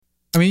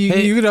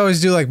mean, you could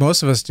always do like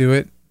most of us do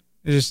it,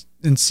 just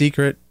in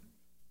secret.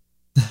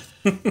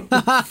 And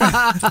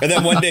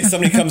then one day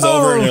somebody comes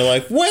over and they're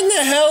like, when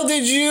the hell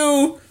did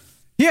you?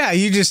 Yeah,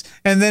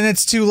 and then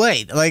it's too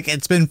late. Like,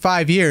 it's been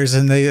 5 years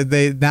and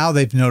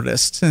they've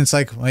noticed. And it's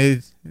like,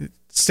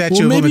 statute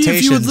of limitations. Maybe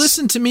if you would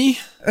listen to me.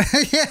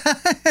 Yeah,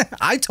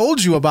 I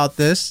told you about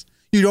this.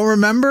 You don't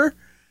remember?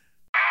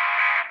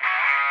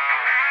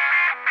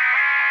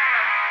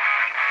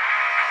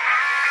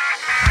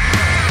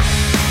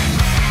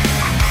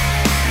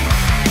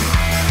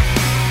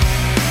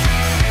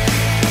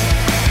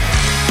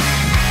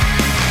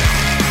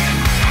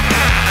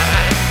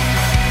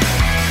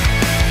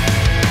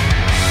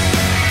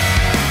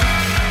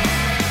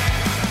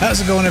 How's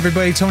it going,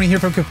 everybody? Tony here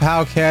from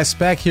Kapowcast,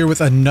 back here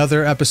with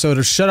another episode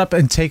of Shut Up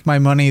and Take My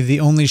Money,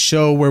 the only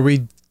show where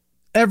we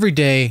every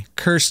day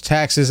curse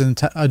taxes and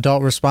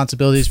adult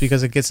responsibilities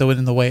because it gets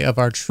in the way of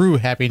our true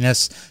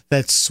happiness.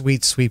 That's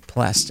sweet, sweet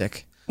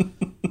plastic. It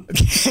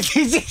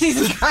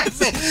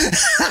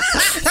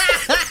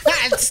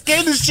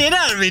scared the shit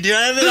out of me, dude.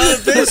 I have it on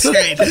the big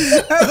screen.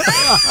 It's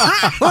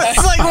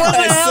like, what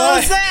the hell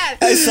is that?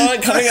 I saw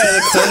it coming out of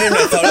the corner and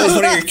I thought it was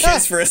one of your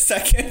kids for a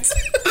second.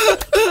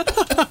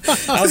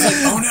 I was like,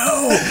 oh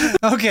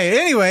no. Okay,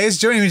 anyways,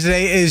 joining me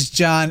today is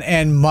John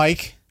and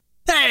Mike.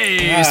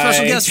 Hey, Hi.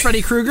 special guest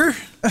Freddy Krueger.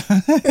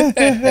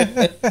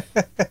 The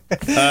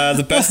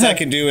best I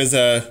can do is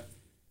a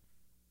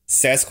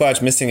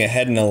Sasquatch missing a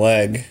head and a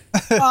leg.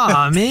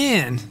 Oh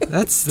man,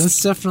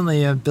 that's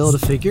definitely a build a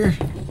figure.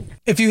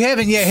 If you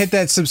haven't yet, hit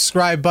that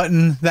subscribe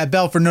button, that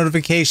bell for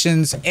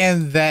notifications,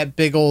 and that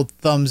big old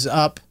thumbs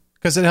up,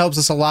 because it helps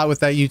us a lot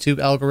with that YouTube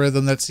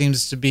algorithm that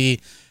seems to be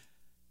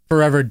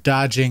forever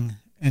dodging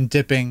and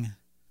dipping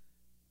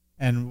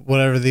and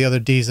whatever the other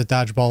D's of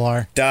dodgeball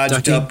are.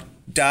 Dodge,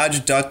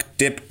 duck,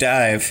 dip,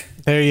 dive.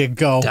 There you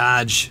go.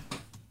 Dodge.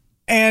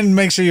 And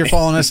make sure you're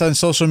following us on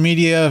social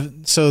media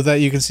so that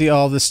you can see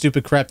all the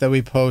stupid crap that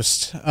we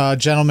post.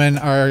 Gentlemen,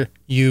 are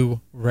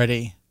you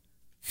ready?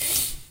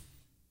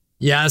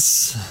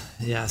 Yes,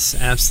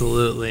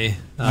 absolutely.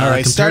 All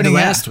right, compared to starting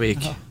last week.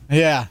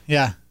 Yeah.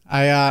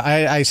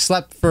 I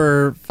slept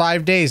for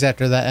 5 days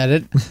after that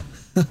edit.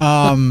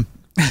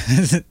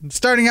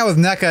 Starting out with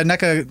NECA.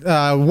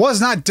 NECA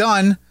was not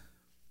done,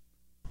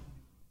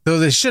 though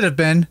they should have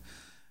been.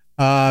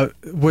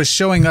 Was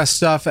showing us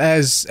stuff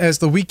as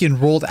the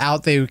weekend rolled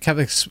out. They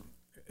kept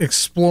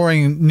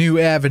exploring new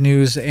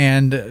avenues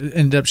and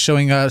ended up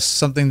showing us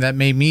something that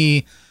made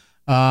me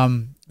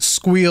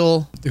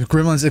squeal. The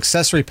Gremlins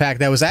accessory pack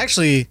that was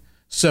actually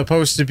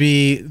supposed to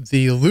be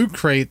the loot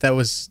crate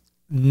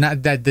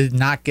that did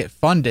not get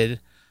funded.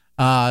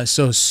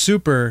 So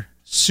super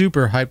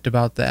hyped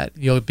about that.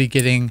 You'll be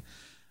getting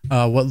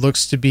what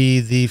looks to be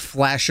the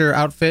flasher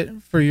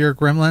outfit for your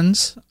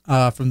Gremlins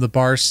from the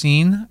bar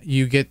scene.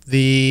 You get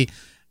the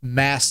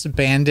masked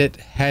bandit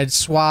head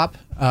swap.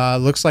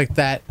 Looks like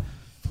that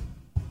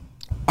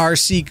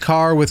RC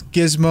car with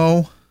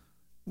Gizmo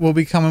will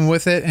be coming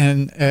with it,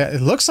 and it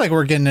looks like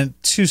we're getting a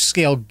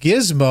 2-scale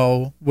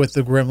Gizmo with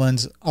the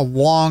Gremlins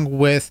along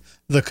with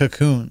the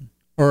cocoon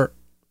or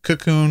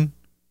cocoons.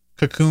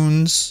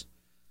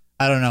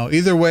 I don't know.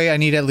 Either way, I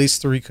need at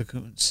least 3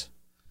 cocoons.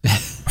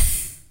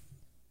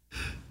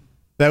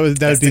 That would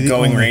be the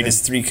going rate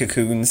is 3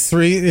 cocoons.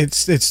 3.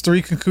 It's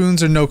 3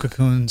 cocoons or no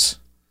cocoons.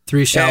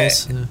 3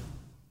 shells.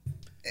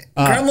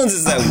 Gremlins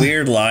is that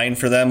weird line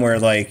for them where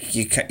like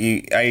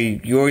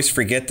you always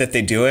forget that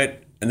they do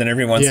it, and then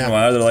every once in a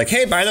while they're like,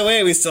 "Hey, by the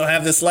way, we still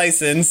have this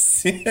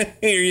license. Here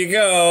you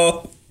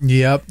go."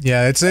 Yep.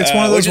 Yeah. It's one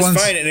of those ones. Which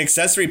is fine. An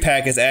accessory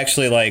pack is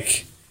actually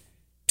like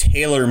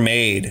tailor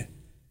made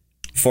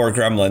for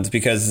Gremlins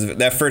because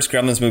that first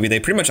Gremlins movie, they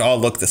pretty much all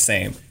look the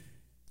same.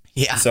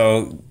 Yeah.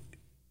 So,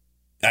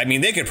 I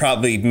mean, they could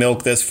probably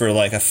milk this for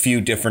like a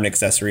few different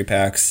accessory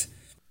packs.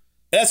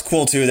 That's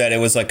cool too that it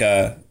was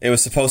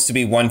supposed to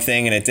be one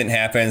thing and it didn't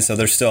happen. So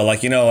they're still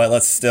like, you know what,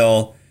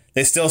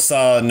 they still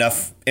saw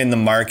enough in the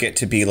market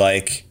to be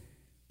like,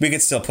 we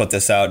could still put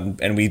this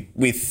out and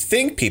we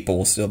think people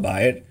will still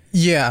buy it.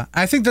 Yeah.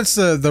 I think that's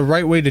the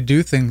right way to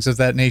do things of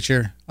that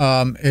nature,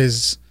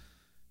 is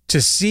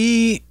to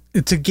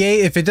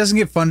gauge if it doesn't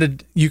get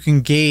funded, you can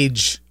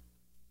gauge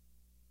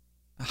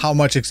how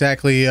much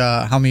exactly,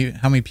 how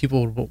many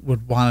people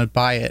would want to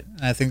buy it.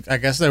 And I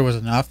guess there was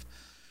enough.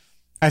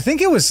 I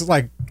think it was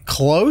like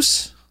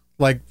close,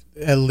 like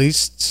at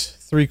least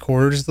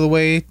 3/4 of the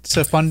way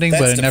to funding,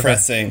 That's but it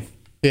depressing. never.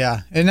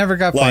 Yeah, it never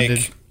got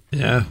funded.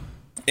 Yeah.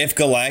 If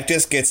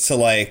Galactus gets to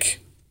like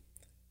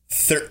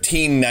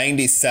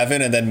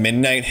 1397 and then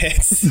midnight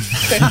hits,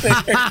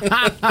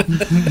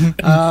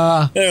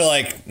 they're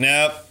like,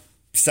 nope,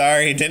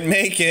 sorry, didn't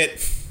make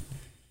it.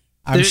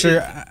 I'm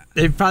sure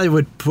they probably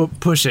would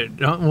push it.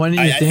 When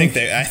do you think?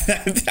 I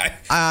think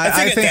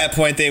at that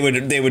point they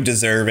would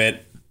deserve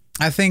it.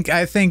 I think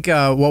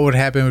what would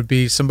happen would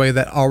be somebody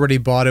that already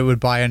bought it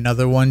would buy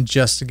another one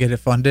just to get it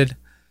funded.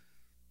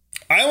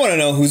 I want to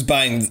know who's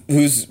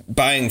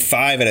buying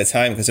 5 at a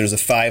time because there's a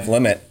 5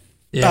 limit.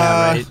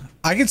 Yeah, right.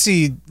 I could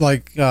see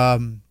like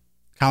kind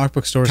comic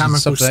book stores and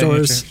Comic stuff book of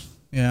that stores. nature.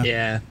 Yeah.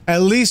 Yeah.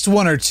 At least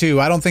one or two.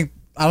 I don't think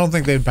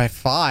they'd buy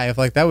 5.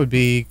 Like that would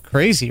be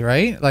crazy,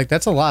 right? Like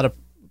that's a lot of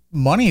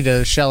money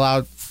to shell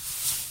out.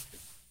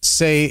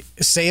 Say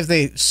if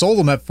they sold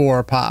them at 4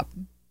 a pop,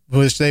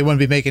 which they wouldn't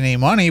be making any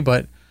money,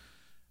 but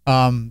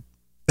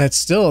that's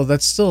still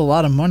a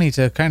lot of money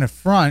to kind of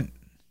front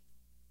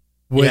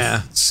with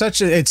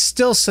it's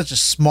still such a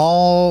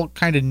small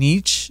kind of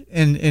niche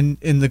in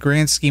the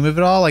grand scheme of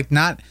it all. Like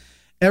not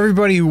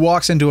everybody who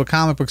walks into a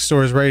comic book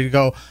store is ready to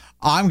go,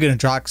 I'm going to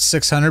drop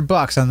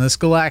 $600 on this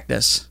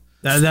Galactus.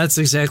 That's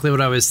exactly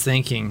what I was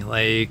thinking.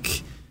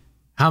 Like,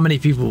 how many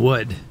people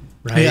would,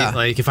 right? Yeah.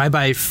 Like, if I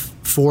buy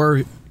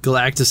 4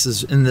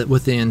 Galactuses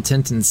with the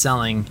intent in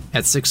selling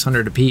at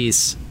 $600 a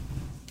piece,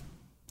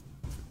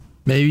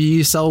 maybe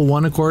you sell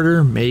 1 a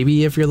quarter.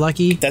 Maybe if you're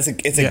lucky. It's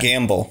a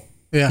gamble.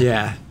 Yeah.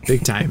 Yeah,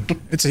 big time.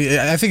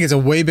 I think it's a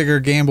way bigger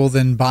gamble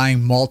than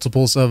buying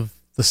multiples of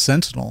the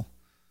Sentinel.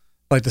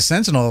 Like the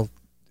Sentinel,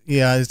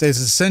 it's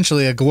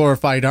essentially a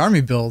glorified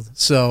army build.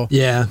 So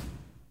Yeah.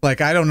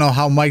 like I don't know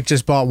how Mike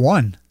just bought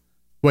 1.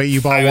 Wait,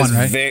 you bought 1,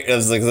 right? I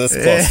was like this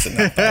close to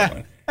not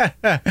buying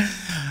one.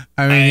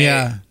 I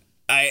mean,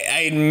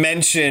 I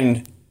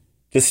mentioned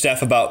to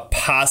Steph about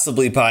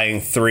possibly buying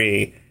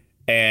 3,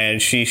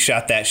 and she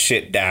shut that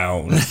shit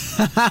down.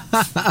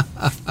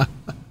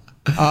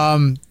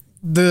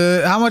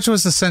 How much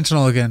was the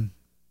Sentinel again?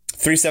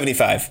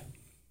 $375.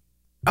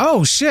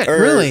 Oh shit!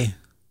 Really?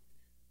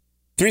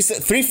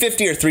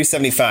 $350 or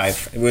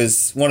 $375. It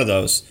was one of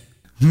those.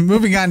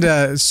 Moving on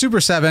to Super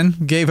 7,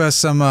 gave us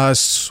some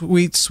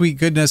sweet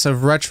goodness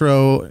of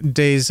retro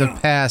days of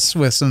past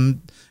with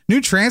some new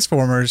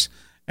Transformers.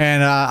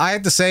 And I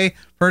have to say,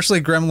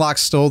 personally, Grimlock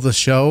stole the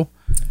show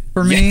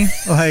for me.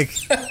 Like,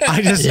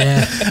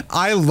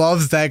 I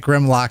loved that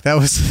Grimlock. That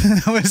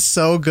was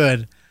so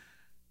good.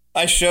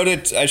 I showed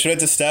it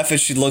to Steph, and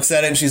she looks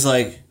at it, and she's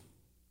like,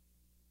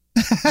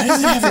 "Why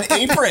does it have an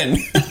apron?"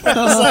 I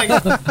was like,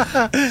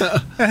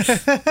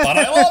 "But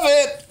I love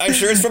it. I'm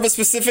sure it's from a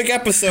specific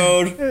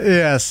episode."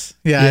 Yes.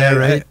 Yeah.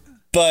 Right.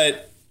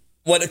 But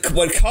what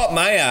caught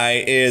my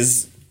eye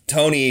is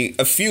Tony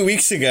a few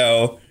weeks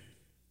ago.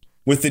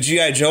 With the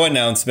G.I. Joe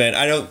announcement,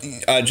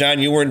 John,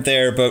 you weren't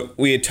there, but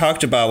I had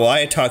talked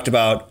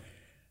about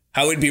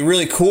how it'd be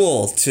really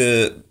cool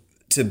to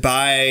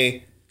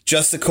buy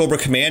just the Cobra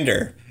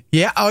Commander.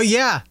 Yeah. Oh,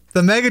 yeah.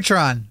 The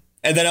Megatron.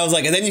 And then I was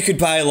like, and then you could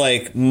buy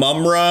like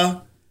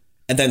Mumra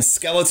and then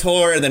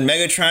Skeletor and then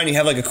Megatron. You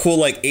have like a cool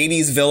like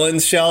 80s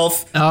villains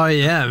shelf. Oh,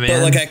 yeah, man.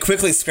 But like I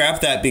quickly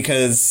scrapped that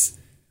because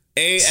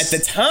at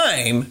the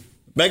time,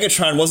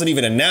 Megatron wasn't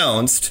even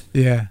announced.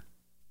 Yeah.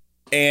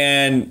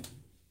 And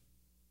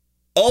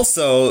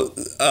also,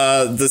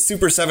 the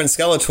Super 7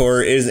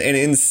 Skeletor is an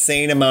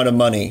insane amount of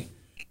money.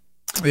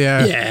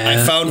 Yeah.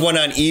 I found one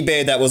on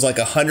eBay that was like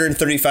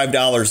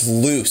 $135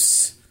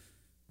 loose.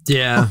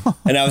 Yeah.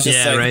 And I was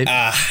just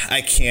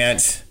I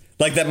can't.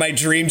 Like that my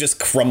dream just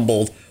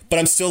crumbled. But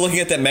I'm still looking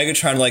at that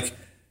Megatron like,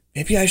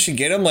 maybe I should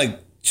get him like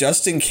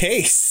just in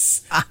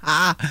case.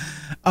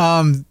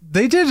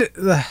 They did...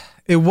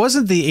 It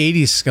wasn't the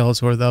 80s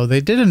Skeletor, though.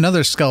 They did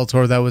another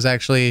Skeletor that was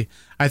actually...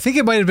 I think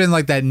it might have been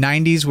like that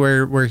 90s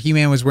where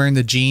He-Man was wearing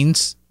the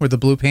jeans with the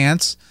blue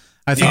pants.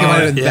 I think it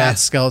might have been that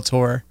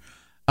Skeletor.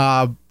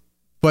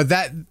 But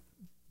that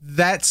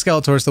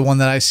Skeletor is the one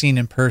that I've seen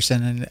in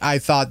person, and I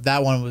thought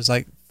that one was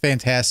like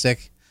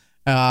fantastic.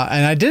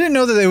 And I didn't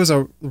know that it was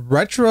a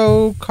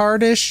retro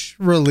card-ish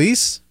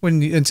release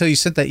until you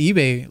sent that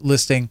eBay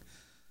listing.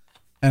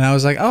 And I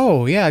was like,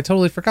 oh, yeah, I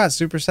totally forgot.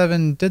 Super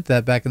 7 did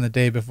that back in the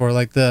day before,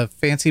 like, the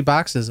fancy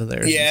boxes of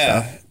theirs.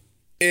 Yeah.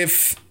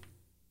 If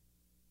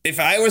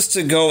I was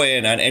to go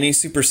in on any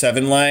Super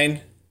 7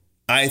 line,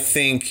 I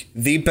think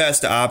the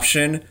best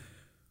option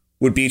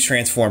would be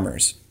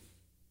Transformers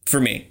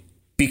for me.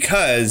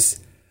 Because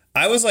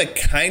I was, like,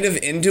 kind of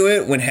into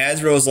it when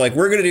Hasbro was like,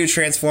 we're going to do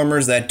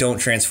Transformers that don't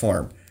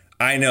transform.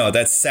 I know,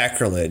 that's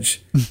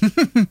sacrilege.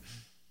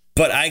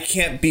 But I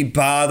can't be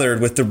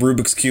bothered with the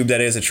Rubik's Cube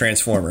that is a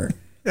Transformer.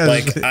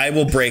 Like, I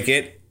will break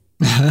it,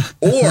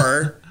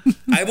 or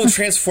I will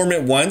transform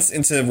it once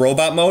into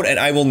robot mode, and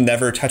I will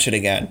never touch it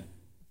again.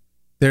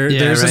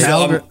 There's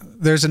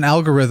an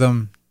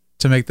algorithm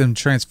to make them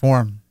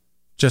transform,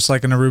 just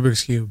like in a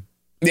Rubik's Cube.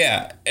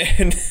 Yeah,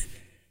 and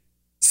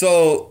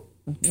so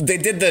they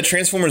did the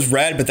Transformers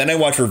Red, but then I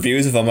watched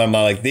reviews of them, and I'm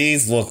like,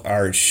 these look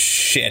like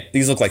shit.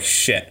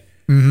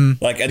 Mm-hmm.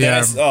 Like, and then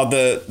I saw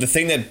the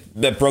thing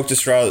that broke the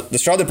straw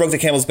that broke the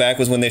camel's back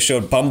was when they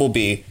showed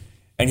Bumblebee.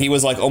 And he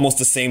was like almost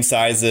the same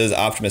size as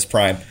Optimus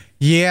Prime.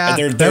 Yeah.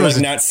 And they're like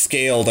not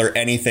scaled or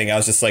anything. I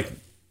was just like,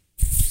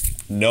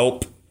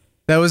 nope.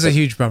 That was a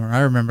huge bummer. I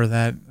remember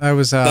that. I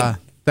was that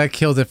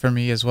killed it for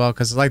me as well.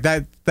 Cause like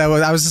I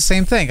was the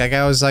same thing. Like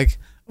I was like,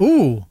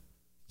 ooh,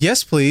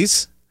 yes,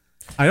 please.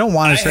 I don't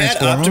want to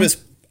transform him.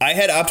 I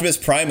had Optimus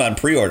Prime on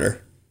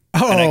pre-order.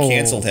 And I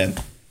canceled him.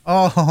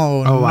 Oh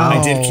wow.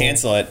 I did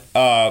cancel it.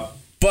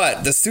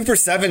 But the Super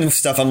 7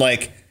 stuff, I'm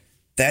like,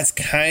 that's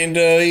kind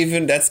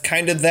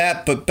of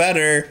that, but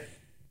better.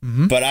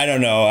 Mm-hmm. But I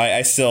don't know.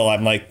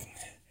 I'm like,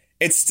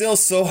 it's still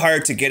so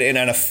hard to get in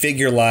on a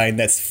figure line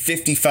that's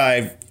 $50,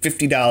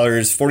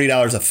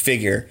 $40 a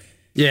figure.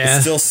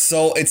 Yeah.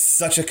 It's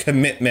such a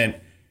commitment.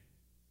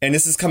 And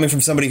this is coming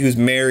from somebody who's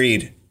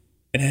married.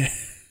 And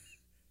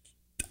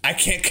I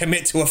can't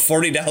commit to a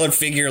 $40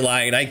 figure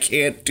line. I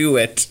can't do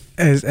it.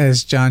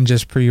 As John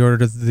just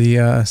pre-ordered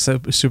the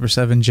Super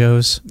 7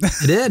 Joes.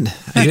 I did.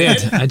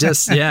 I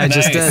just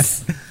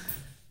Nice. did.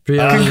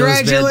 Pre-order those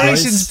bad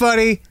Congratulations, boys.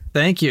 buddy.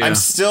 Thank you. I'm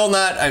still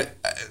not.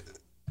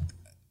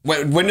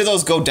 When do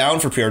those go down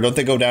for pre-order? Don't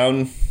they go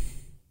down?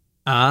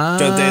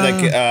 Don't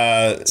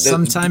they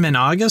sometime in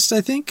August,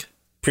 I think.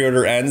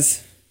 pre-order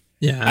ends?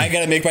 Yeah. I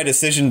gotta make my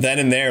decision then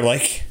and there.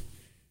 Like,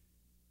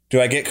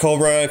 do I get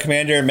Cobra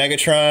Commander and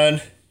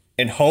Megatron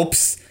in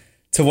hopes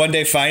to one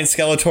day find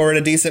Skeletor at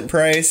a decent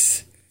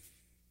price?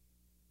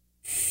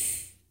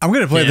 I'm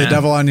going to play the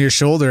devil on your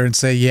shoulder and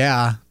say,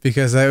 yeah,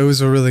 because that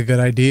was a really good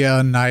idea.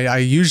 And I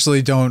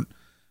usually don't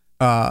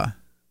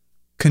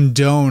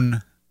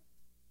condone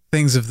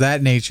things of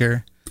that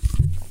nature.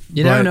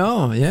 You never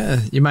know.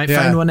 Yeah. You might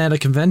find one at a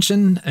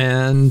convention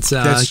and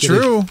that's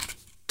true.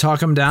 Talk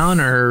them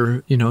down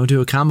or, do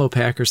a combo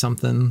pack or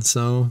something.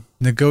 So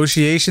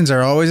negotiations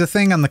are always a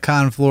thing on the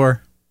con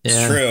floor. Yeah.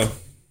 It's true.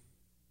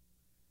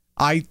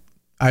 I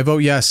vote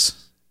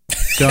yes.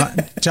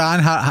 John,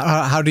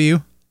 how do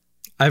you?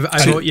 I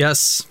vote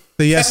yes.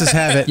 The yeses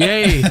have it.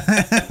 Yay.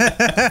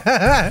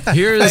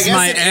 Here's I guess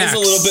my it axe. is a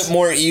little bit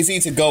more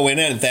easy to go in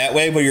it that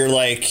way, where you're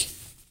like,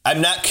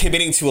 I'm not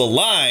committing to a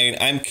line,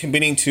 I'm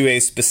committing to a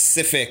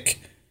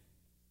specific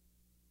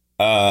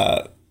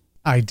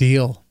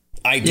Ideal.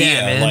 idea.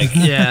 Yeah, man. Like,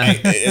 Yeah.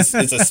 it's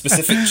a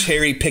specific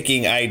cherry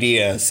picking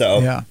idea.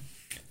 So, Yeah.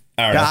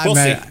 I don't know. We'll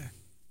see.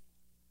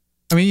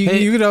 I mean,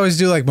 you could always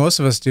do like most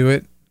of us do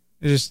it,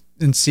 just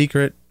in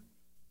secret.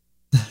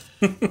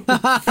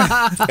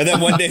 And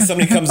then one day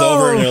somebody comes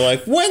over and they're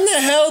like, when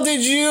the hell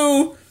did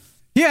you?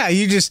 Yeah,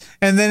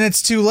 and then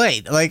it's too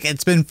late. Like,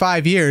 it's been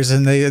 5 years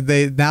and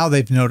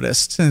they've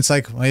noticed. And it's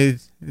like,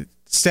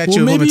 statute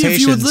of maybe limitations. if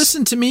you would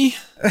listen to me.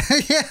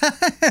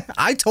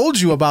 I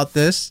told you about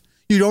this.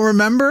 You don't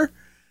remember?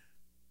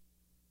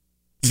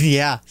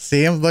 Yeah,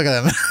 see him? Look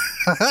at him.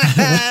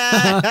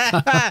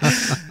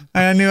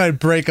 I knew I'd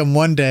break him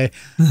one day.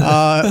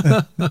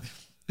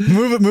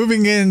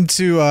 Moving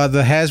into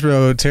the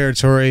Hasbro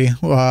territory,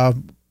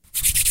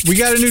 we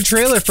got a new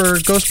trailer for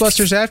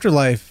Ghostbusters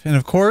Afterlife. And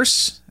of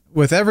course,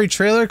 with every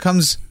trailer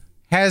comes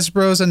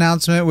Hasbro's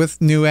announcement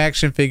with new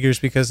action figures,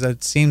 because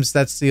it seems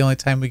that's the only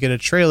time we get a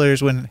trailer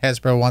is when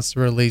Hasbro wants to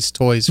release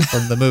toys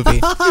from the movie.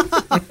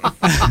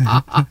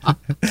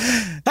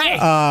 Hey,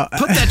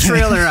 put that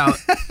trailer out.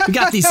 We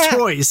got these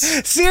toys.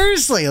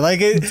 Seriously,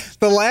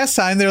 the last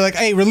time they were like,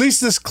 "Hey, release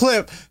this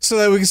clip so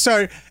that we can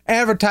start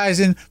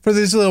advertising for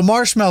these little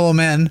marshmallow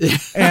men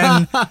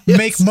and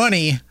make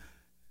money."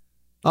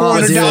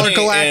 $400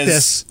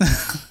 Galactus.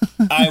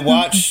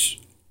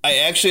 I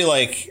actually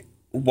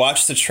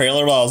watched the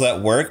trailer while I was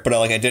at work, but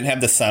I didn't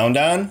have the sound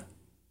on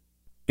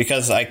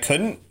because I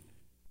couldn't.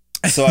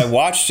 So I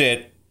watched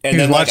it, and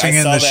then I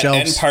saw that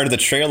end part of the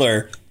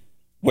trailer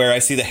where I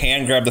see the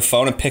hand grab the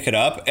phone and pick it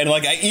up, and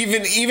I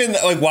even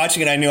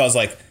watching it, I knew, I was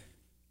like,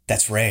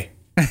 "That's Ray."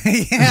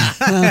 Yeah.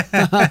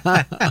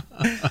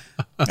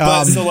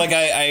 But so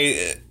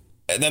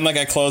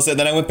I closed it, and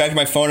then I went back to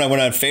my phone, and I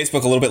went on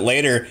Facebook a little bit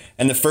later,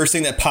 and the first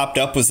thing that popped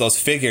up was those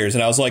figures,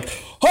 and I was like,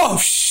 "Oh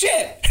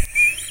shit!"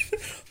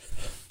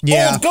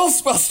 Yeah. Old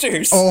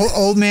Ghostbusters.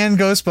 Old man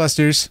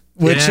Ghostbusters.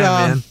 Which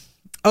man.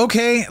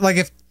 Okay,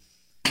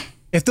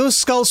 if those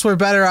sculpts were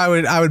better,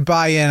 I would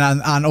buy in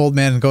on Old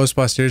Man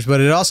Ghostbusters,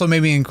 but it also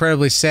made me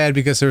incredibly sad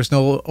because there was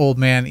no Old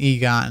Man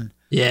Egon.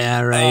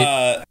 Yeah,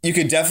 right. You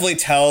could definitely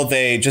tell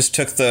they just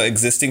took the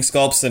existing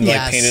sculpts and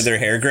painted their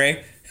hair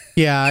gray.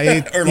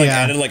 Yeah, or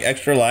added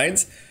extra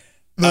lines.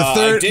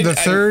 The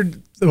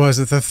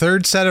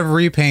third set of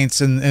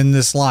repaints in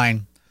this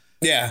line.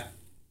 Yeah,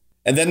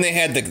 and then they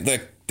had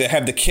they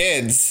have the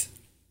kids,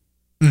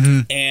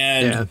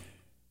 and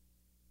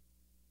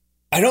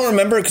I don't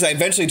remember because I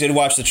eventually did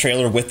watch the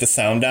trailer with the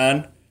sound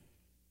on,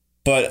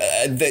 but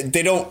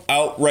they don't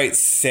outright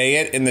say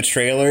it in the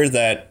trailer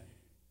that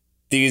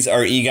these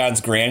are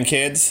Egon's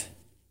grandkids.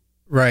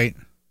 Right.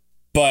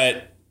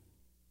 But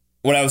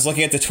when I was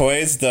looking at the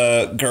toys,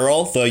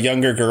 the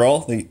younger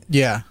girl, her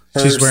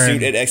she's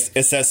wearing suit,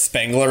 it says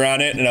Spangler on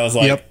it, and I was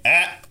like,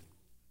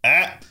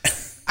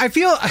 I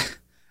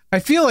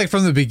feel like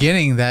from the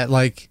beginning that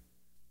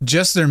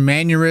just their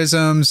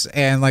mannerisms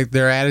and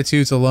their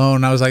attitudes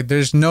alone, I was like,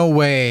 there's no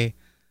way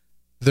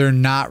they're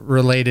not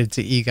related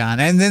to Egon.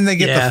 And then they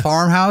get the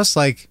farmhouse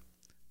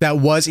that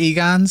was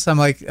Egon's. I'm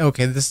like,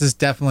 okay, this is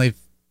definitely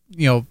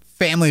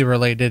family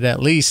related at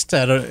least.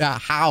 I don't know.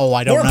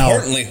 More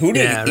importantly, who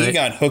did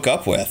Egon hook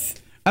up with?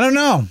 I don't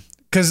know,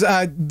 because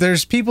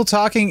there's people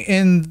talking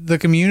in the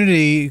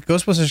community,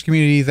 Ghostbusters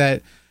community,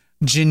 that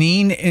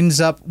Janine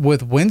ends up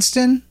with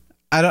Winston.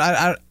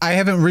 I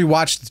haven't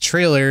rewatched the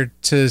trailer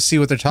to see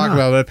what they're talking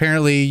about, but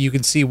apparently you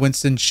can see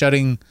Winston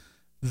shutting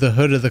the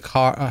hood of the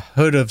car,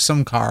 hood of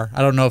some car.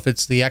 I don't know if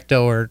it's the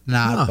Ecto or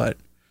not, but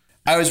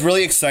I was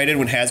really excited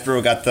when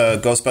Hasbro got the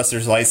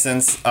Ghostbusters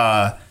license,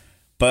 but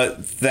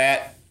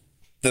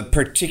the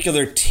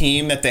particular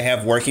team that they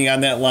have working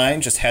on that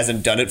line just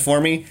hasn't done it for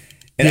me.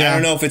 And I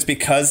don't know if it's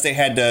because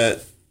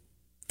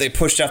they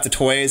pushed off the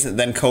toys and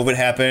then COVID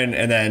happened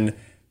and then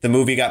the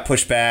movie got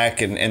pushed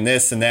back and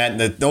this and that.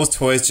 And those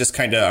toys just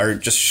kind of are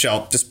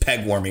just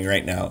peg warming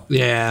right now.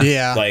 Yeah.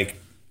 Yeah. Like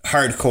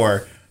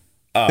hardcore.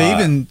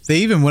 They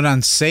even went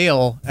on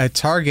sale at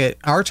Target.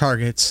 Our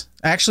Targets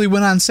actually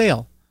went on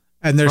sale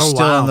and they're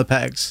still on the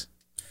pegs.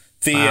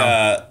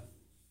 The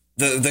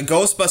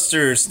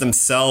Ghostbusters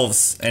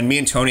themselves, and me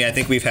and Tony, I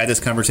think we've had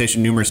this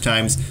conversation numerous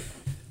times.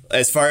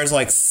 As far as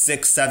like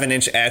 6-7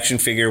 inch action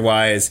figure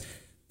wise,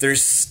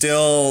 there's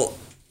still,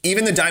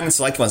 even the Diamond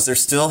Select ones, there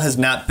still has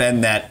not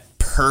been that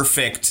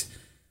perfect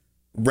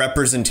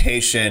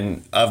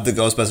representation of the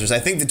Ghostbusters. I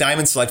think the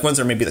Diamond Select ones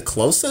are maybe the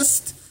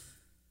closest.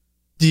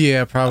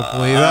 Yeah,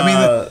 probably. I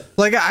mean,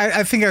 like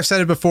I think I've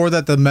said it before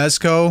that the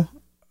Mezco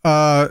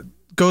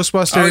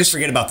Ghostbusters. I always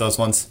forget about those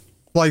ones.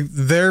 Like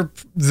they're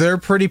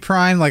pretty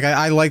prime. Like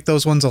I like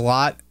those ones a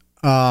lot.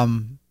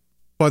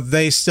 But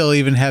they still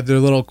even have their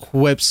little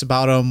quips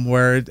about them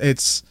where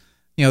it's,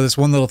 this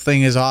one little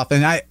thing is off.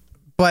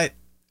 But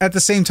at the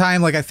same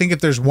time, like I think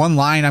if there's one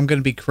line I'm going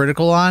to be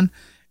critical on,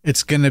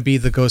 it's going to be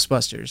the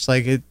Ghostbusters.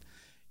 Like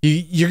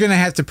you're going to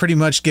have to pretty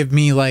much give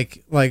me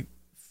like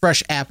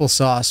fresh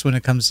applesauce when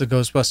it comes to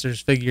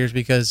Ghostbusters figures,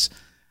 because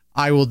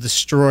I will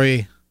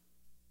destroy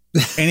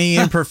any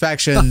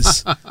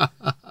imperfections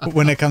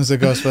when it comes to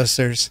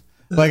Ghostbusters.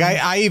 Like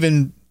I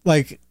even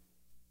like,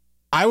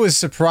 I was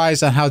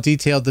surprised on how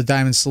detailed the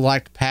Diamond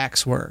Select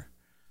packs were.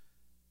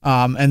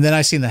 And then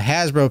I seen the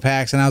Hasbro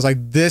packs and I was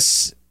like,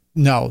 this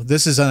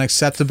is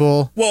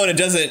unacceptable. Well, and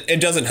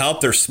it doesn't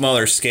help their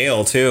smaller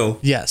scale too.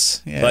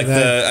 Yes. Yeah, like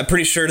I'm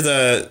pretty sure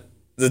the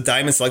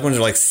Diamond Select ones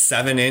are like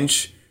 7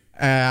 inch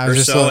or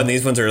so, and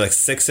these ones are like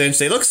 6 inch.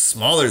 They look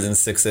smaller than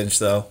 6 inch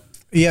though.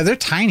 Yeah, they're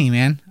tiny,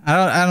 man.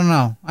 I don't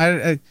know.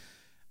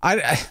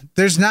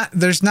 There's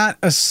not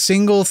a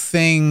single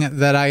thing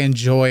that I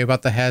enjoy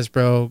about the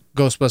Hasbro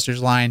Ghostbusters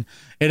line.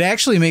 It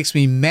actually makes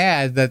me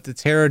mad that the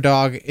Terror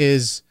Dog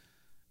is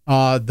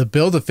the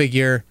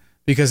Build-A-Figure,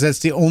 because that's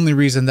the only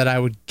reason that I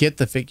would get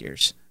the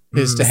figures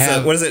is to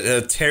have. So what is it?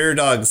 A Terror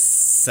Dog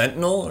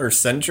Sentinel or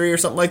Sentry or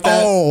something like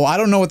that? Oh, I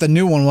don't know what the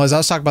new one was. I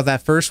was talking about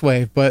that first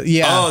wave, but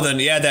yeah. Oh, then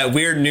yeah, that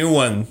weird new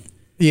one.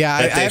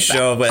 Yeah, that they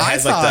show, but it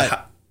has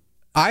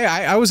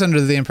I was under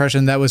the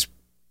impression that was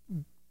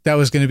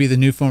going to be the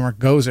new former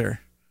Gozer,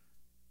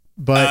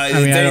 but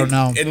I don't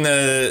know. In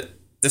the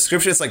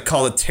description, it's like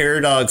called a Terror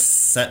Dog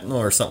Sentinel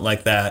or something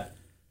like that.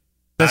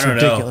 That's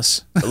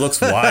ridiculous. It looks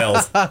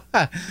wild.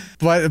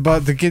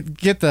 but to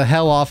get the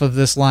hell off of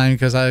this line,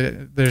 because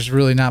there's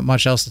really not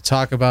much else to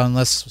talk about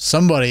unless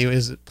somebody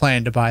is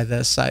planning to buy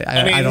this.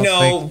 I don't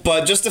think.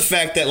 But just the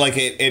fact that like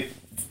it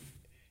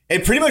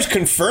pretty much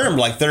confirmed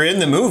like they're in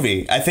the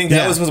movie. I think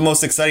that was the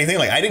most exciting thing.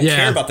 Like I didn't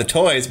care about the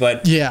toys,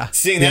 but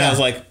seeing that I was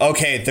like,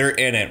 okay, they're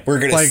in it. We're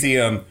gonna see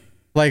them.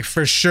 Like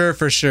for sure.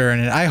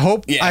 And I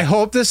hope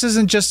this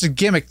isn't just a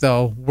gimmick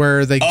though,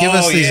 where they give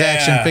us these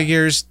action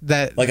figures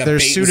that like they're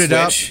suited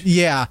up.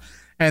 Yeah.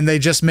 And they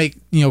just make,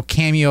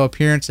 cameo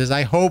appearances.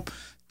 I hope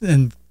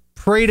and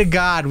pray to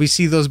God we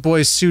see those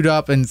boys suit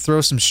up and throw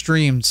some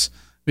streams,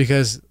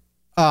 because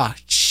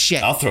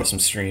shit. I'll throw some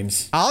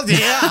streams. Party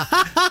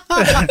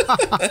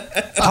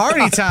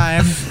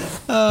time.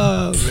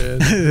 Oh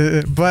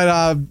man.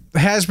 But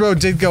Hasbro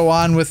did go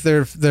on with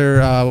their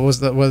what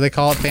do they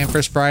call it? Fan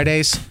First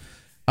Fridays.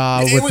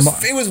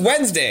 It was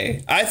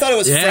Wednesday. I thought it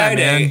was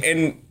Friday, man.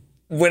 and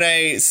when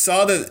I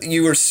saw that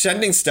you were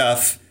sending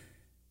stuff,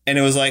 and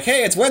it was like,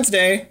 "Hey, it's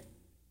Wednesday."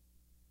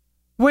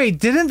 Wait,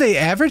 didn't they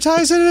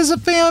advertise it as a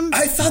Fan?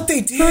 I thought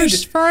they did.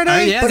 First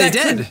Friday. Yeah, they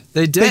did.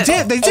 They did.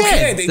 Okay, they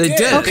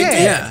did.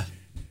 Okay, yeah.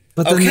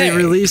 But then they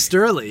released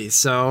early,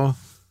 so.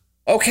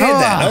 Okay,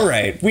 then. All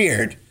right.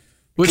 Weird.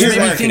 Which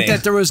made me think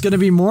that there was going to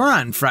be more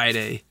on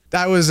Friday.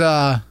 That was,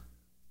 I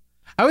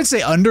would say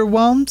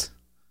underwhelmed.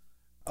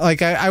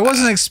 Like, I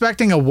wasn't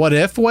expecting a what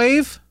if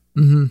wave.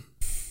 Mm-hmm.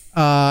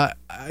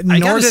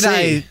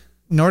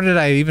 Nor did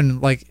I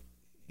even, like,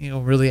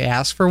 really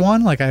ask for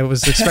one. Like, I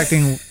was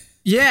expecting.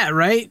 Yeah,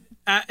 right?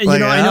 I know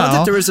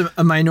that there was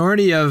a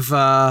minority of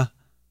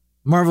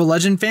Marvel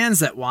Legend fans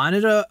that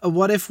wanted a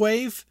what if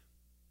wave.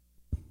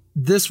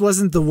 This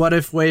wasn't the what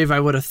if wave I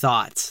would have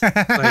thought.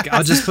 Like,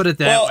 I'll just put it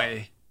that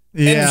way.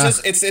 Yeah.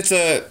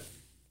 And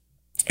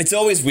it's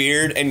always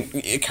weird, and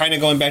it kind of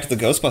going back to the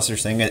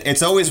Ghostbusters thing,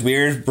 it's always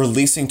weird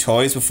releasing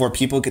toys before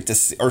people get to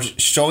see, or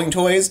showing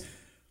toys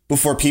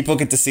before people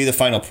get to see the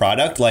final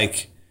product.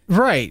 Like,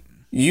 right.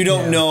 You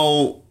don't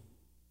know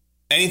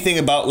anything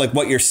about like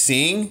what you're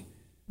seeing.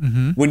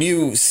 Mm-hmm. When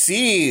you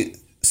see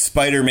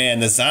Spider-Man,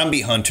 the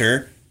Zombie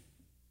Hunter,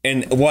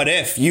 and What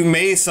If, you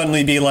may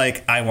suddenly be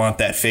like, I want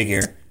that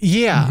figure.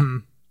 Yeah. Mm-hmm.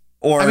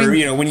 Or,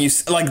 when you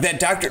like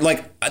that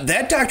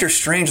Doctor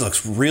Strange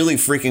looks really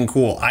freaking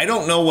cool. I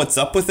don't know what's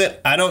up with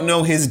it. I don't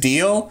know his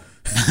deal.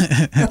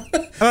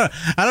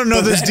 I don't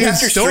know this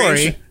dude's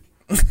story.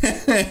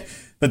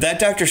 But that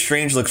Doctor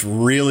Strange looks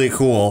really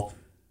cool.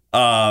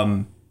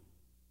 I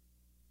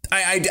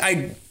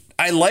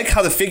like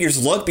how the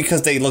figures look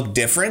because they look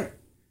different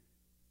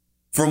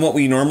from what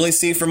we normally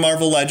see from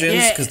Marvel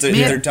Legends, because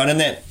they're done in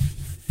that.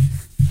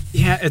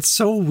 Yeah, it's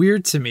so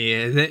weird to me.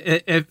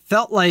 It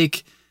felt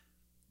like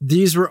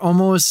these were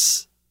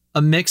almost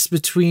a mix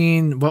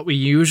between what we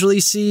usually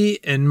see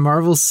in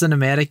Marvel's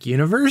cinematic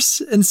universe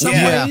in some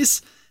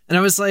ways. And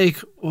I was like,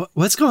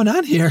 what's going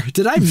on here?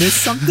 Did I miss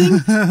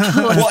something?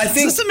 Well, I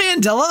think is this a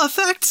Mandela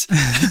effect?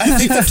 I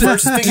think the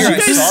first figure I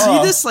saw. Did you guys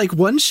see this like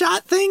one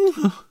shot thing?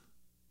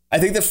 I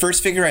think the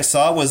first figure I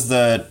saw was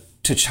the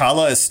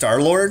T'Challa as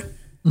Star-Lord.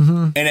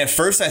 And at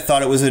first I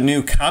thought it was a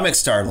new comic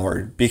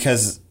Star-Lord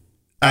because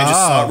I just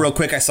saw it real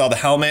quick. I saw the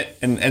helmet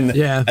and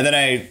then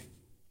I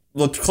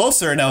looked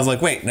closer and I was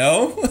like, wait,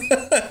 no.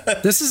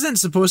 This isn't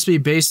supposed to be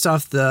based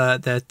off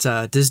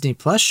that Disney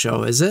Plus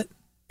show, is it?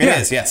 It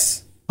is,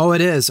 yes. Oh,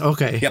 it is.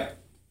 Okay. Yep.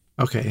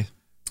 Okay.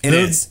 It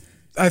is.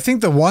 I think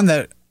the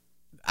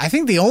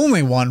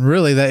only one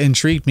really that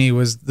intrigued me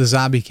was the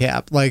zombie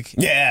cap. Like,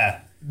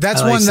 yeah, that's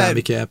like one that,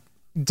 zombie cap.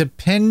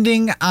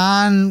 Depending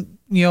on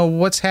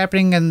what's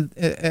happening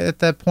at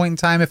that point in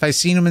time, if I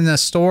seen them in the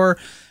store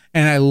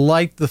and I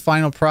liked the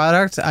final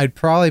product, I'd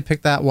probably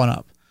pick that one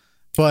up.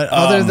 But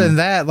other than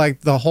that,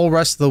 like the whole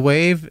rest of the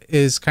wave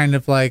is kind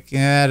of like,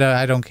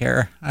 I don't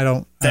care. I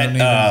don't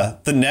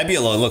the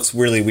Nebula looks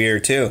really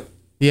weird too.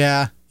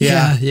 Yeah.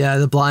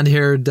 The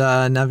blonde-haired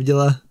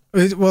Nebula.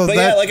 Well,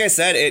 like I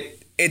said,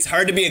 it's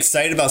hard to be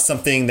excited about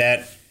something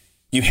that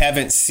you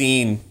haven't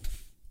seen.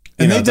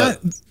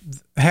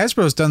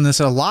 Hasbro's done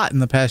this a lot in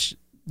the past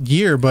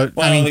year, but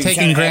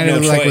taking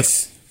granted, like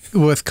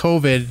with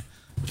COVID,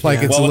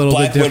 like it's a little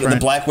bit different. The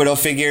Black Widow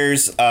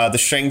figures, the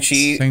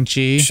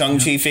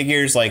Shang-Chi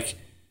figures, like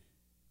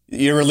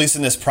you're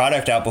releasing this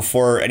product out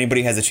before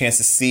anybody has a chance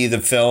to see the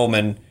film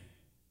and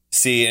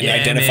see and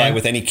identify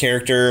with any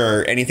character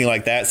or anything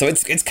like that. So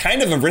it's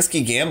kind of a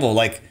risky gamble.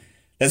 Like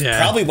that's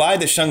probably why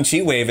the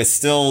Shang-Chi wave is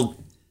still.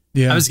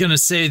 Yeah. I was gonna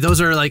say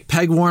those are like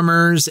peg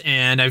warmers,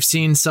 and I've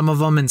seen some of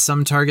them, and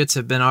some targets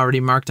have been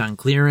already marked on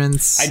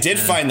clearance. I did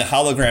find the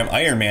hologram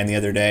Iron Man the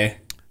other day.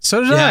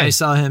 So did I. I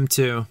saw him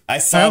too. I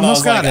saw him.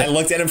 I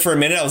looked at him for a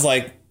minute. I was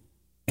like,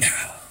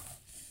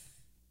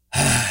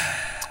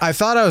 I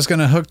thought I was going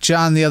to hook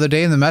John the other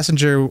day in the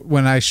messenger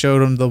when I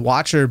showed him the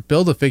Watcher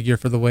Build-A-Figure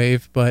for the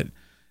wave, but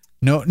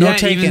no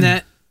taking.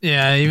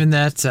 Even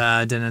that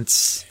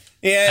didn't.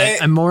 Yeah,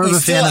 I'm more of a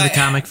fan of the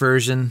comic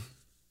version.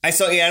 I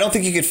don't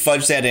think you could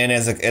fudge that in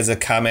as a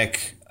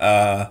comic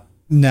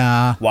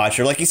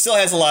Watcher. Like he still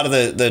has a lot of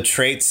the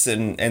traits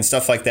and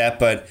stuff like that,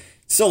 but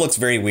still looks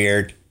very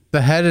weird.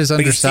 The head is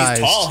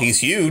undersized. He's tall. He's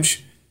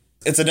huge.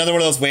 It's another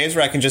one of those waves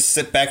where I can just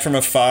sit back from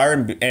afar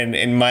and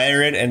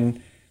admire it and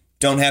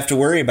don't have to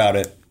worry about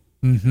it.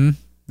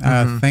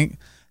 Thank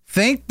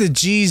the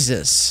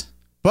Jesus.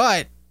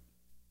 But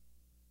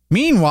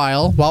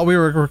meanwhile, while we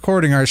were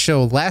recording our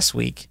show last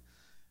week,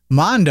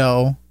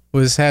 Mondo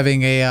was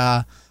having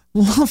a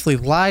lovely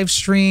live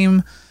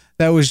stream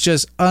that was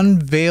just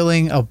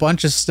unveiling a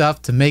bunch of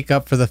stuff to make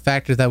up for the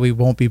factor that we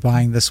won't be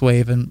buying this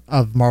wave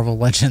of Marvel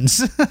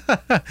Legends.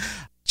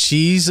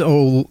 Jeez,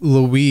 oh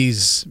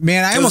Louise,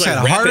 man! I almost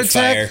had a heart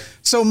attack.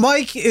 So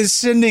Mike is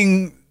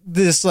sending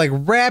this like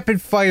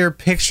rapid fire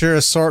picture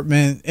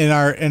assortment in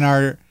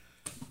our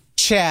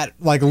chat,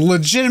 like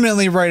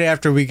legitimately right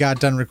after we got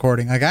done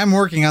recording. Like I'm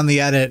working on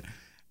the edit,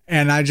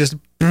 and I just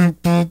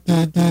and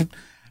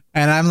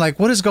I'm like,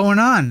 what is going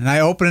on? And I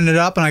open it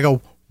up and I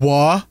go,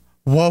 what?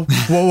 There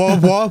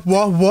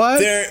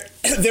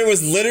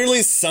was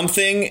literally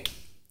something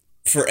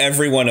for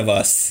every one of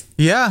us.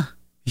 Yeah.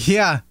 We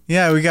got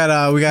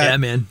yeah,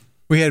 man.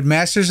 We had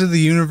Masters of the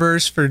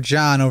Universe for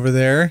John over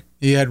there.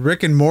 You had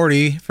Rick and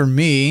Morty for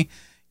me.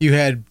 You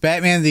had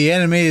Batman the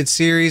Animated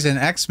Series and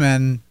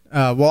X-Men.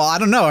 Well, I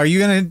don't know. Are you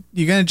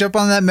gonna jump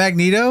on that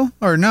Magneto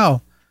or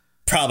no?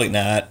 Probably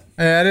not.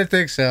 I didn't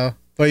think so.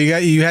 But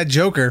you had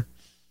Joker.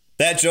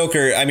 That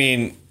Joker, I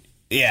mean,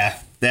 yeah,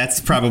 that's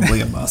probably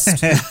a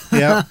must.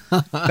 Yeah.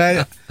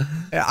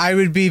 I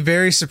would be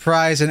very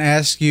surprised and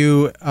ask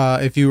you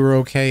if you were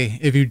okay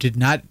if you did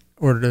not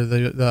order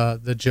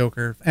the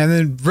Joker. And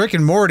then Rick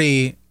and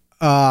Morty,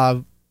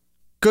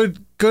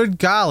 good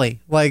golly.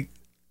 Like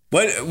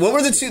what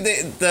were the two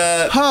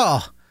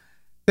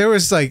there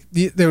was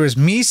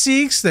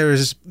Meeseeks, there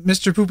was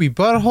Mr. Poopy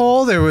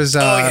Butthole, there was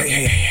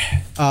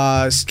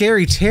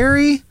Scary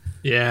Terry.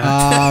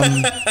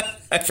 Yeah.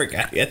 I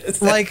forgot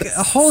it. Like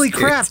holy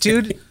crap,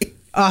 dude.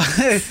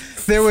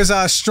 There was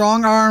a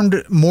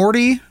strong-armed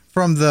Morty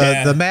from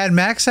the Mad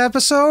Max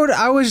episode.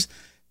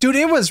 Dude,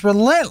 it was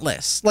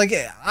relentless. Like,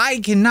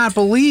 I cannot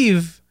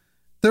believe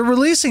they're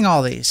releasing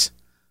all these.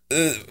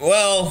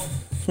 We'll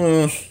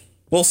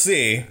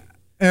see.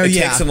 It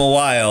takes them a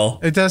while.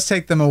 It does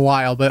take them a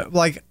while, but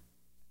like,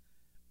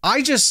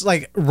 I just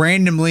like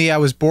randomly, I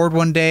was bored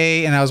one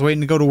day and I was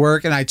waiting to go to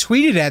work and I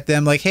tweeted at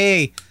them like,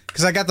 hey,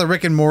 because I got the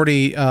Rick and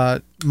Morty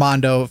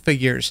Mondo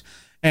figures.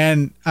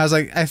 And I was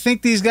like, I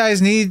think these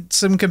guys need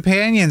some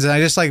companions. And I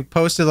just like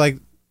posted like,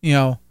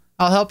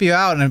 I'll help you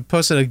out. And I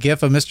posted a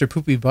GIF of Mr.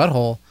 Poopy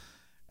Butthole,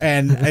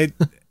 and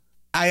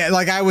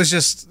I was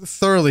just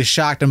thoroughly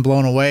shocked and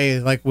blown away.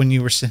 Like when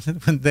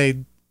they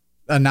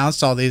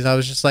announced all these, I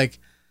was just like,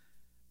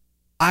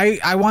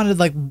 I wanted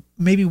like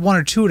maybe one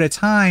or two at a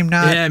time,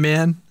 not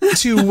man,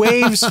 2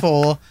 waves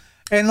full,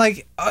 and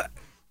like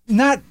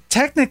not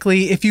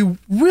technically. If you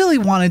really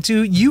wanted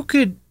to, you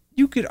could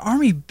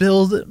army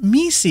build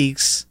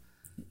Meeseeks.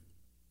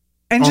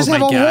 And just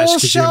have a whole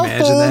shelf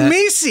full of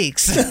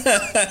Meeseeks.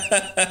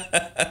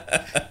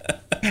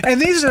 And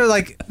these are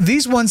like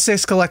these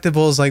 1/6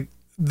 collectibles. Like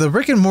the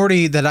Rick and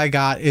Morty that I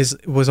got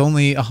was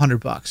only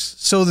 $100,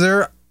 so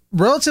they're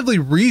relatively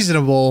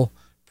reasonable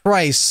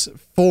price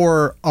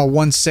for a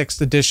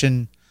 1/6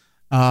 edition,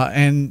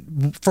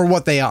 and for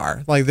what they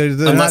are. Like they're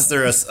unless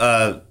they're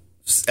a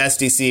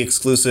SDC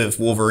exclusive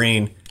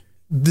Wolverine,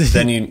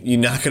 then you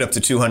knock it up to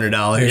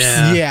 $200.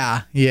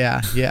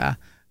 Yeah.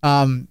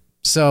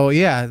 So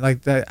yeah,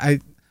 like that.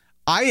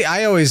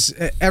 I always,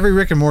 every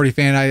Rick and Morty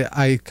fan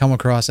I come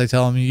across, I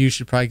tell them you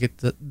should probably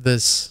get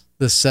this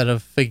set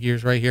of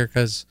figures right here,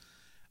 because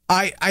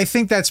I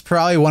think that's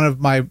probably one of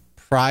my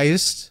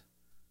prized.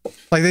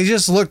 Like they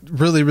just looked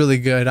really, really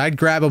good. I'd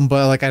grab them,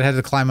 but like I'd have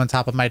to climb on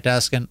top of my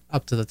desk and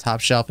up to the top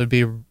shelf. It'd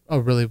be a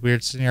really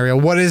weird scenario.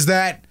 What is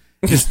that?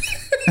 Is that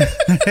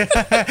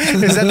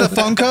the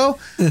Funko?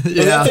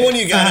 Is that the one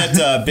you got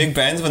at Big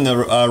Ben's when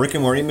the Rick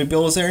and Morty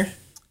mobile was there?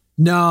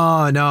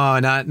 No,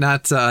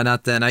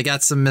 not then. I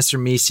got some Mr.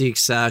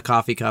 Meeseeks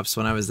coffee cups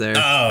when I was there.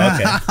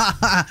 Oh,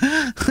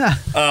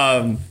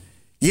 okay.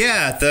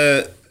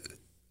 Yeah,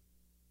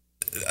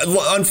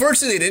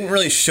 unfortunately they didn't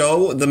really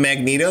show the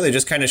Magneto. They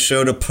just kind of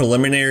showed a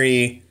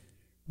preliminary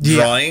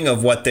drawing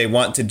of what they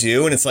want to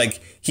do, and it's like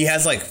he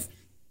has like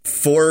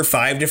 4 or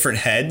 5 different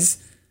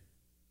heads.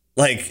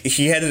 Like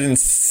he had an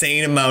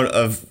insane amount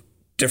of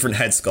different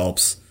head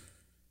sculpts.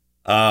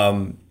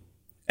 And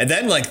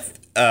then like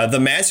the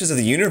Masters of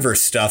the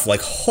Universe stuff,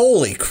 like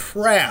holy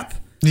crap.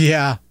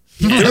 Yeah.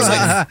 There was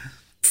like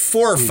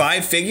 4 or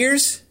 5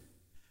 figures.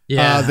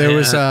 Yeah, there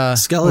was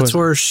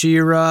Skeletor,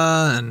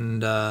 She-Ra,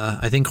 and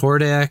I think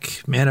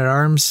Hordak, Man at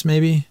Arms,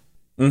 maybe.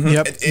 Mm-hmm.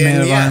 Yep,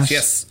 Man at Arms.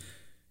 Yes,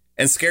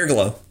 and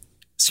Scareglow.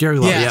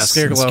 Yes,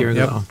 Scareglow.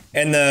 Yep.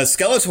 And the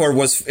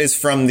Skeletor is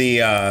from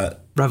the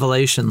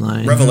Revelation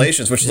line.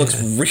 Revelations, which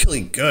looks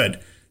really good.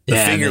 The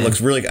figure man. looks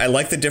really. I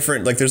like the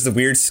different. Like, there's the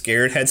weird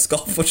scared head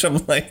sculpt, which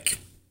I'm like,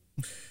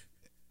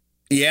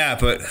 yeah,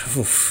 but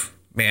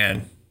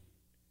man.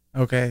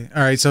 Okay,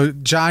 all right. So,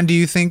 John, do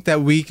you think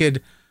that we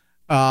could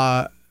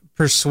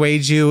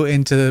persuade you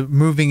into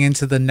moving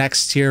into the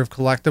next tier of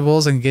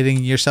collectibles and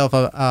getting yourself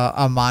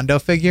a Mondo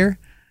figure?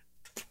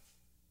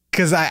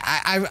 Because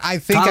I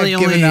think Probably I've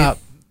given up.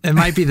 It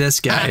might be this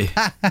guy.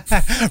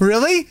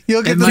 Really?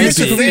 You'll get It the might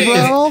Mr. be. Poopy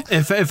Butthole?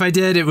 If I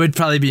did, it would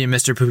probably be a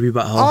Mr. Poopy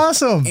Butthole.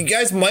 Awesome. You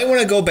guys might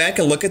want to go back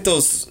and look at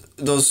those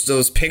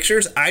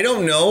pictures. I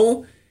don't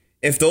know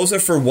if those are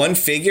for one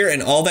figure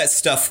and all that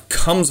stuff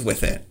comes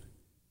with it.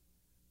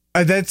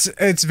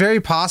 It's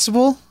very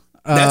possible.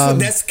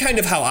 That's kind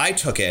of how I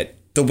took it.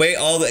 The way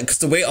all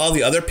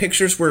the other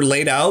pictures were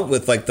laid out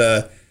with like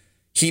the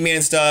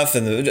He-Man stuff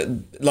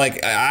and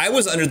I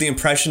was under the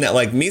impression that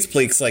like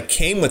Meespleeks like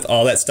came with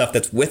all that stuff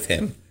that's with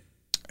him.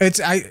 It's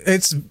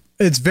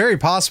very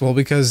possible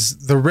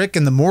because the Rick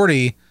and the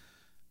Morty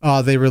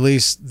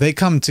they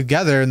come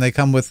together and they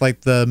come with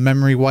like the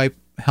memory wipe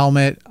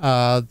helmet,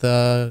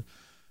 the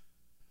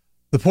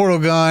portal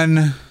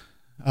gun,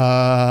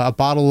 a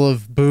bottle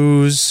of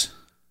booze,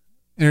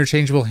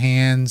 interchangeable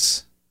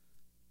hands,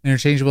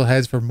 interchangeable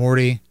heads for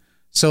Morty.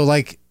 So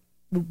like,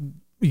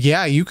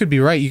 yeah, you could be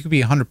right. You could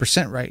be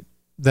 100% right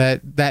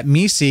that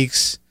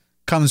Meeseeks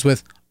comes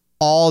with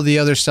all the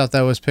other stuff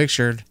that was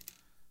pictured,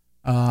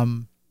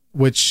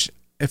 which,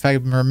 if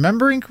I'm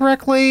remembering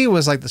correctly,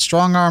 was like the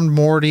strong-armed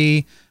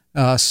Morty,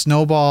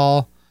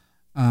 Snowball.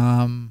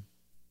 God,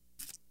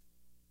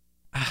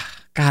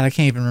 I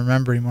can't even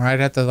remember anymore. I'd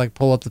have to like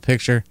pull up the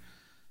picture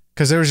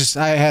because there was just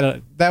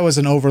that was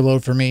an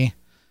overload for me.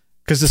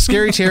 Because the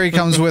Scary Terry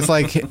comes with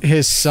like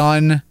his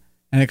son,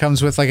 and it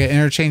comes with like an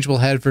interchangeable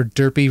head for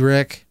Derpy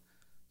Rick,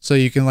 so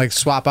you can like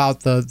swap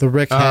out the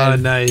Rick head. Oh,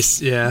 nice,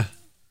 yeah.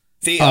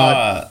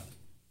 While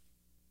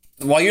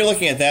you're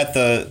looking at that,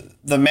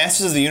 the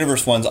Masters of the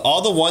Universe ones,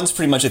 all the ones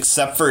pretty much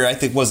except for I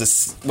think was a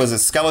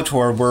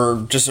Skeletor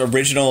were just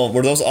original.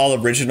 Were those all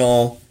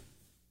original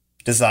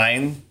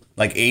design,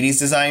 like 80s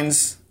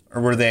designs,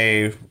 or were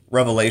they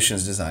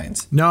Revelations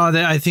designs? No,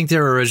 I think they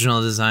were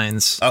original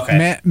designs.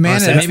 Okay, maybe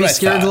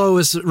Scareglow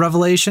was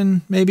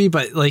Revelation, maybe,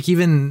 but like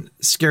even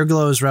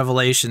Scareglow's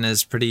Revelation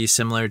is pretty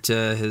similar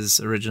to his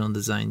original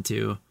design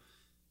too.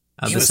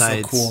 He was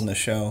so cool in the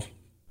show.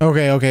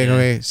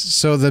 Okay.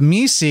 So the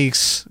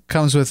Meeseeks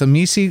comes with a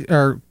Meeseeks,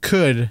 or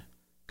could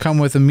come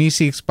with a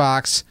Meeseeks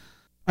box,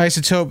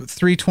 Isotope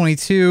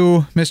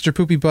 322, Mr.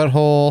 Poopy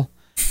Butthole,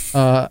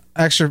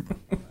 extra,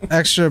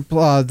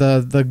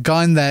 the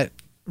gun that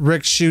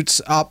Rick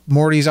shoots up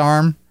Morty's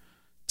arm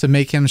to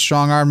make him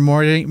strong arm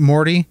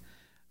Morty.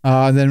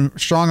 And then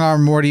strong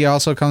arm Morty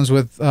also comes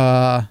with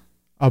a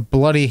a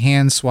bloody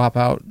hand swap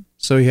out.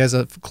 So he has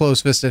a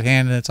closed-fisted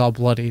hand and it's all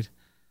bloodied.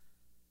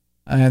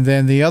 And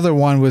then the other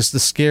one was the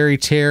Scary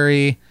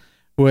Terry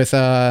with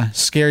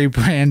Scary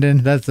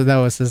Brandon. That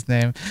was his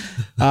name.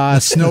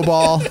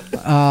 Snowball,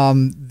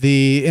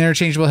 the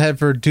interchangeable head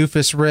for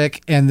Doofus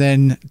Rick, and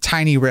then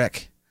Tiny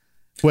Rick.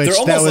 Which they're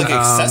almost was, like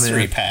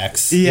accessory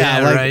packs.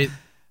 Yeah, right.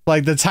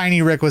 Like the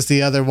Tiny Rick was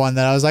the other one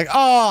that I was like,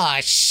 oh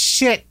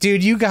shit,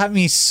 dude, you got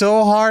me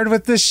so hard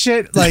with this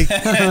shit. Like,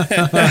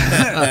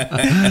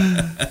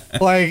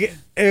 like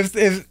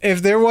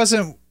if there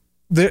wasn't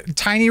the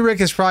Tiny Rick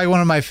is probably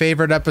one of my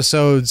favorite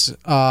episodes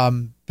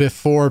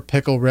before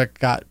Pickle Rick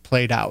got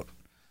played out.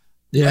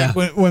 Yeah.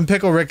 Like when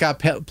Pickle Rick got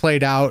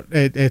played out,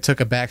 it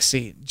took a back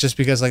seat just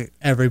because like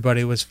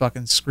everybody was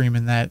fucking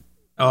screaming that.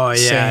 Oh yeah,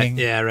 saying.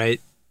 yeah,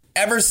 right.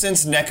 Ever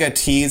since NECA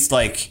teased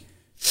like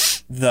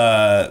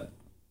the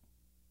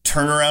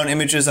turnaround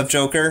images of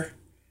Joker,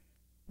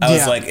 I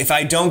was like, if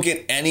I don't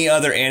get any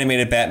other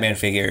animated Batman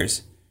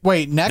figures,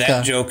 wait, NECA,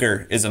 that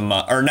Joker is or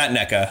not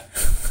NECA.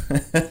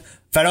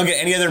 If I don't get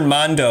any other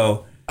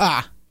Mondo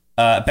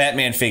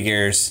Batman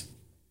figures,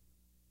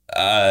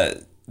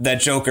 that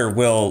Joker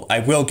I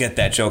will get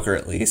that Joker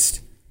at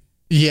least.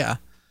 Yeah,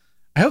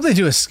 I hope they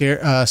do a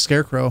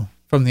Scarecrow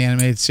from the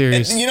animated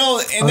series. You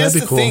know, and that's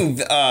the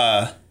thing.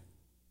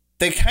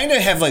 They kind of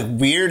have like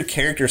weird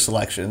character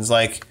selections,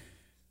 like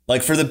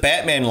for the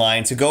Batman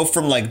line to go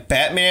from like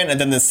Batman,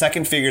 and then the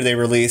second figure they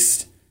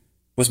released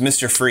was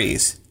Mr.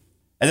 Freeze,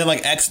 and then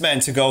like X-Men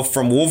to go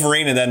from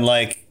Wolverine, and then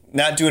like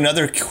not do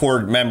another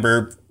core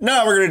member.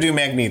 No, we're gonna do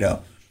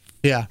Magneto.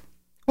 Yeah,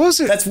 what was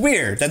it? That's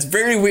weird. That's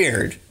very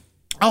weird.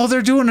 Oh,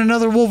 they're doing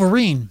another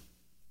Wolverine.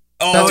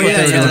 Oh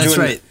yeah, that's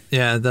right.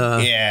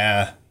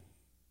 Yeah,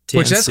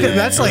 Which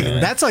that's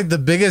like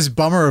the biggest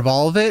bummer of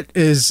all of it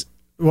is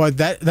what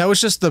that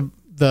was just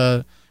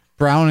the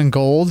brown and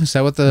gold. Is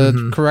that what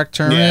the correct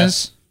term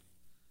is?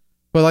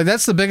 But like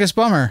that's the biggest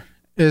bummer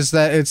is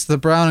that it's the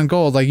brown and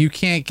gold. Like you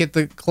can't get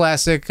the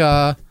classic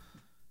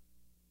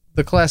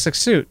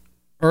suit.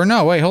 Or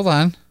no, wait, hold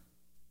on.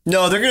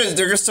 No,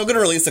 they're still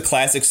gonna release the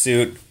classic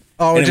suit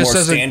in a more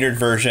standard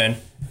version.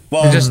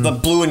 Well, just the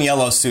blue and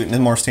yellow suit in the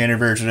more standard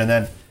version, and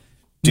then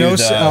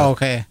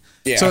okay.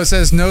 Yeah. So it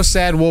says no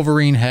sad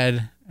Wolverine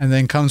head, and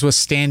then comes with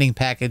standing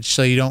package,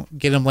 so you don't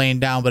get him laying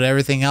down. But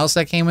everything else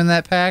that came in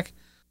that pack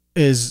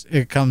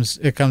comes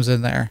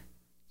in there.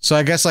 So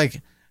I guess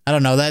like I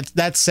don't know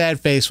that sad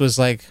face was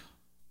like,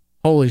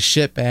 holy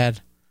shit, bad.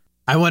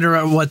 I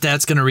wonder what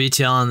that's going to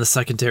retail on the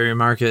secondary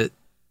market.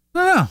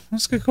 I don't know.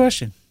 That's a good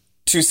question.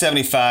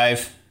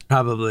 $275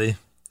 probably.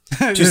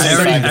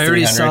 $275 I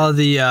already saw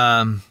the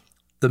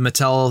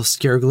Mattel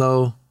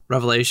Scareglow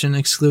Revelation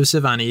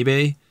exclusive on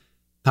eBay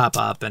pop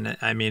up, and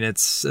I mean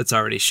it's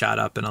already shot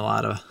up in a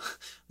lot of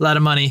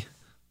money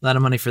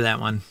for that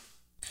one.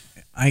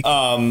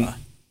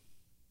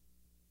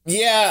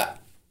 Yeah,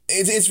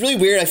 it's really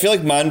weird. I feel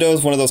like Mondo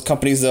is one of those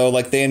companies though,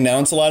 like they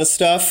announce a lot of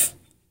stuff,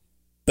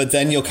 but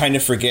then you'll kind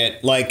of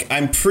forget. Like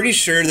I'm pretty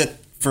sure that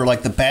for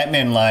like the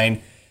Batman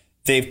line,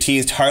 they've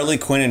teased Harley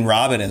Quinn and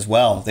Robin as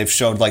well. They've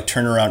showed like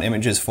turnaround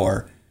images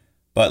for,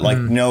 but like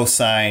no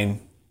sign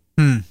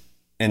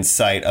in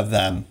sight of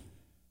them.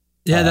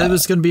 Yeah, that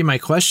was going to be my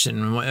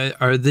question.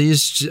 Are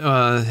these?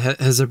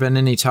 Has there been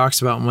any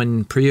talks about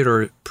when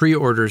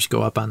pre-orders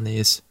go up on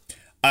these?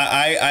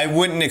 I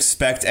wouldn't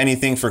expect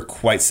anything for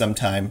quite some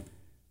time,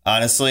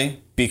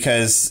 honestly,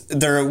 because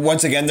they're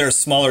a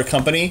smaller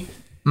company,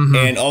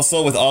 and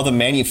also with all the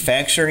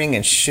manufacturing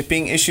and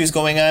shipping issues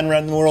going on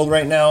around the world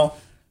right now,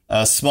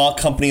 a small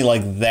company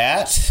like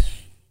that,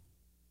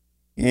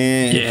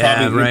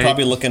 you're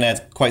probably looking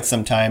at quite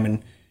some time.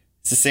 And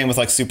it's the same with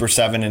like Super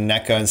 7 and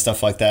NECA and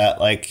stuff like that.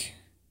 Like,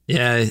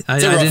 yeah, I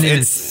didn't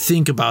even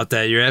think about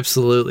that. You're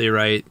absolutely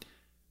right.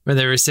 Where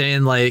they were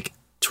saying like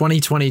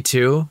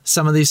 2022,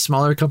 some of these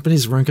smaller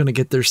companies weren't going to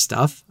get their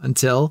stuff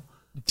until.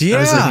 Yeah. I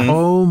was like,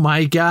 oh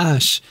my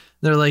gosh.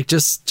 They're like,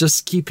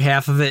 just keep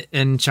half of it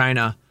in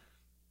China.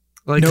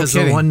 Like, because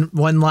the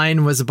one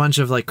line was a bunch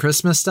of like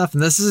Christmas stuff,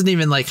 and this isn't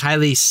even like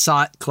highly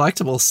sought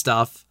collectible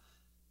stuff.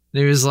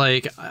 And he was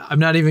like, I'm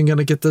not even going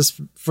to get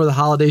this for the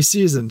holiday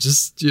season.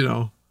 Just,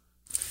 So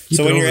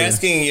when you're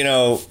asking,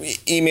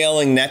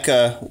 emailing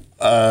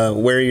NECA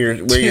where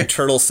your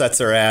turtle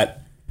sets are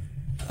at,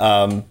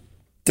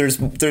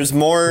 there's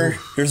more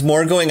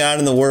going on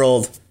in the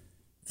world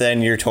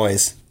than your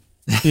toys.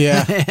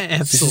 Yeah,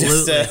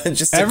 absolutely.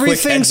 Just a quick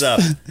heads up.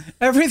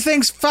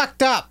 Everything's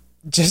fucked up.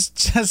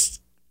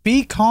 Just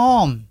be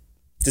calm.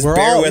 Just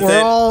bear with it.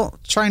 We're all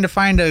trying to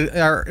find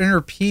our inner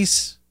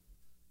peace,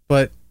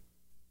 but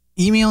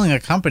emailing a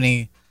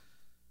company,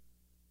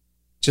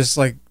 just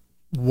like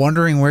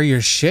wondering where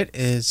your shit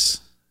is,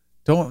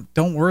 don't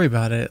worry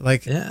about it.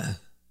 Like, yeah,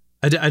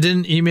 I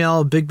didn't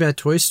email Big Bad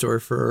Toy Store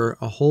for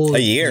a whole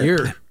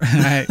year.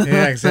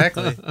 Yeah,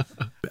 exactly.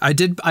 I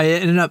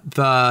ended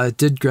up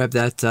did grab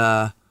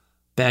that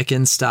back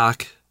in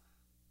stock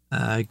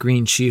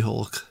green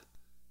She-Hulk.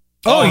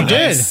 Oh, you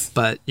did?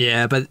 But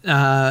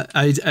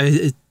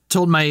I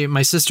told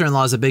my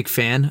sister-in-law is a big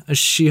fan of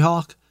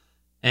She-Hulk,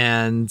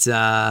 And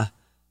my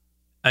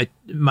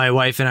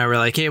wife and I were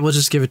like, hey, we'll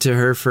just give it to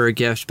her for a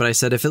gift. But I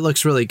said, if it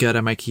looks really good,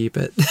 I might keep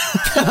it.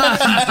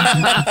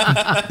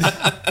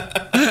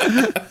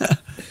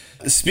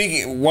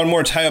 Speaking one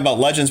more time about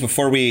Legends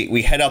before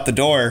we head out the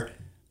door,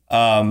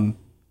 who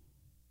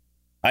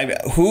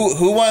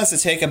wants to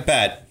take a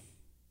bet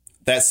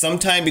that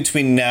sometime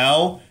between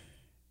now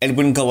and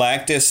when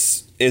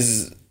Galactus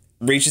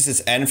reaches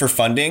its end for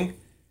funding,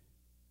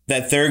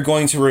 that they're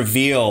going to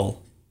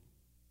reveal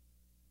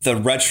the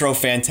Retro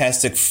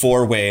Fantastic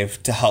Four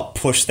wave to help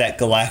push that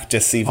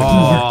Galactus even more.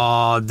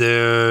 Oh,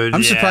 dude.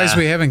 I'm surprised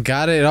we haven't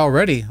got it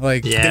already.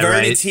 Like, they've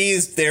already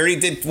teased. They already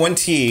did one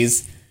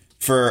tease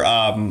for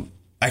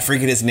I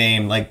forget his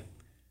name, like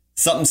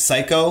something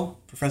Psycho,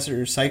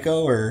 Professor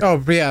Psycho, or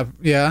yeah,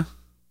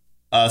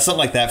 something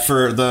like that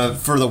for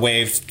the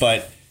wave.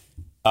 But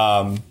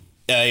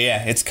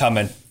it's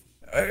coming.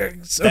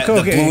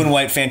 The blue and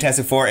white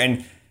Fantastic Four,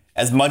 and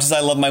as much as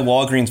I love my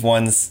Walgreens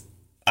ones,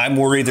 I'm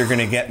worried they're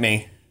gonna get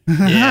me.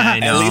 Yeah, I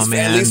know,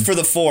 at least for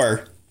the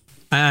 4.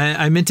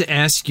 I meant to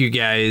ask you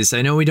guys.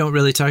 I know we don't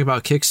really talk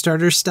about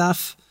Kickstarter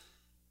stuff,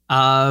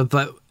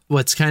 but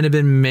what's kind of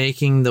been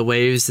making the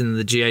waves in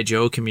the G.I.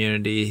 Joe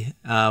community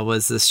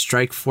was the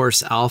Strike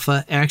Force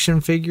Alpha action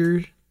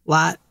figure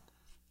lot.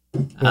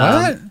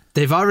 What?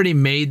 They've already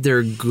made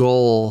their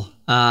goal.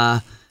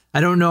 I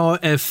don't know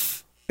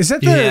if is that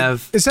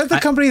the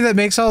company that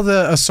makes all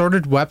the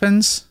assorted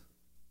weapons?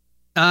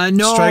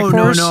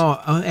 No.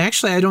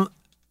 Actually, I don't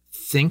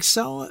think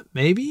so.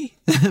 Maybe.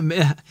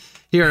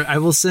 Here, I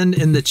will send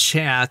in the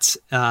chat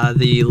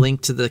the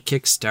link to the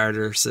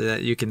Kickstarter so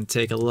that you can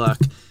take a look.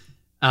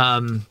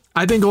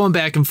 I've been going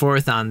back and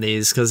forth on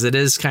these because it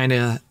is kind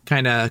of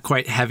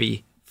quite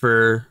heavy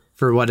for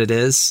what it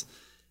is.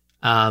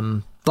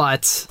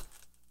 But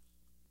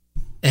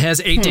it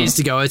has 8 days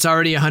to go. It's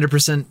already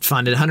 100%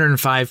 funded,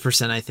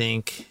 105%, I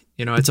think.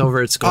 It's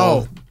over its goal.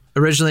 Oh.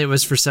 Originally, it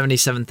was for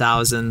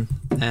 $77,000,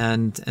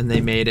 and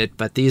they made it.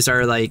 But these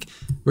are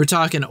we're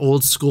talking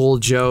old school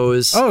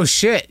Joes. Oh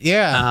shit!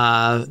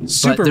 Yeah,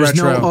 super but there's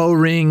retro. No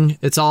O-ring.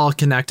 It's all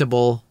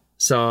connectable.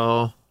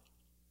 So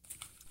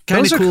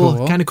kind of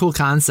cool. Kind of cool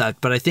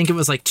concept. But I think it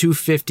was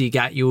 $250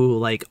 got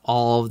you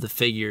all of the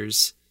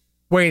figures.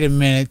 Wait a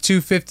minute,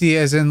 $250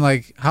 as in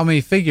how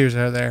many figures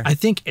are there? I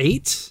think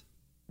 8.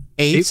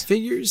 8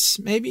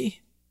 figures,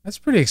 maybe. That's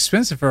pretty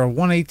expensive for a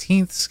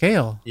 1/18th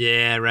scale.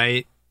 Yeah,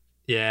 right.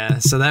 Yeah,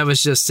 so that was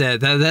just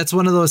it. That's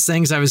one of those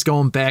things I was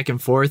going back and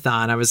forth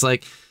on. I was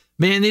like,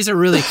 man, these are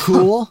really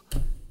cool.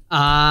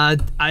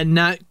 I'm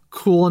not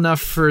cool enough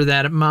for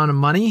that amount of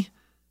money,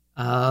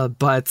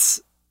 but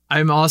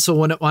I'm also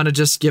wouldn't want to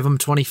just give them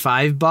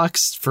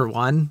 $25 for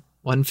one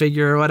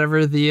figure or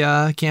whatever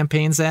the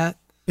campaign's at.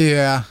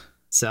 Yeah.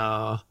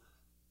 So,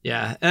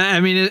 yeah,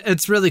 I mean,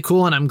 it's really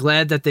cool, and I'm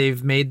glad that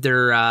they've made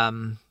their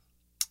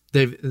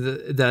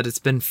that it's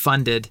been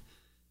funded.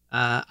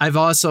 I've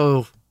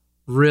also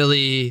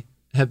really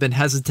have been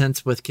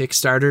hesitant with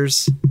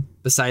Kickstarters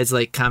besides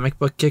comic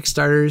book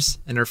Kickstarters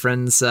and our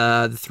friends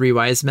the Three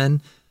Wise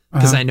Men,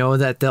 because I know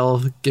that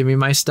they'll give me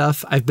my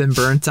stuff. I've been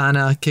burnt on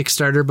a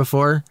Kickstarter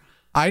before.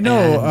 I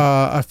know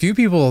a few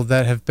people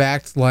that have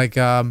backed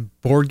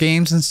board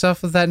games and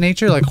stuff of that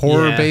nature,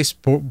 horror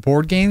based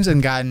board games,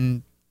 and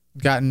gotten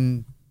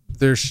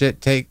their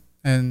shit taken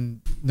and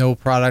no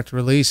product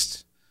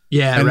released.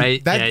 Yeah, and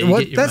right.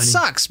 That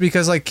sucks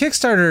because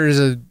Kickstarter is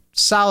a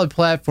solid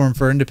platform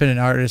for independent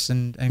artists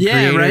and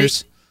creators.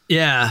 Right.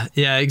 Yeah,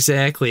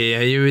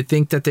 exactly. You would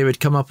think that they would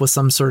come up with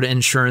some sort of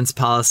insurance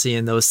policy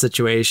in those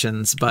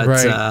situations, but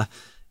right.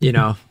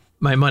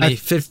 My money,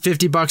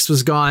 $50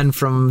 was gone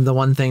from the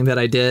one thing that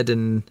I did,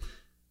 and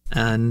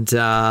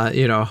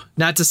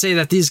not to say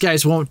that these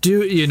guys won't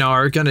do,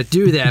 are going to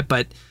do that,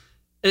 but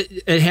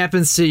it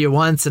happens to you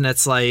once, and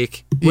it's when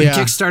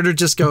Kickstarter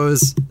just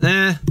goes,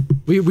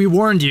 we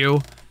warned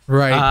you.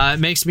 Right. It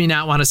makes me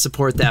not want to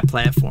support that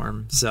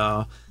platform.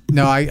 So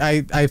no,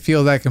 I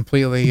feel that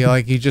completely.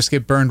 You just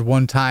get burned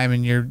one time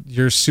and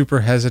you're super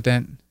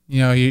hesitant.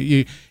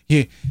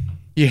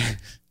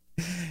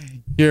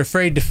 You're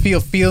afraid to feel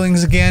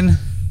feelings again.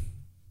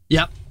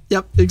 Yep,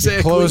 exactly.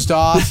 You're closed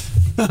off.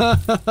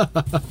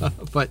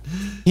 But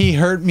he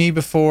hurt me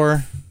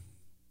before.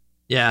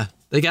 Yeah,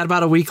 they got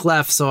about a week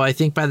left, so I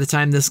think by the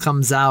time this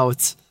comes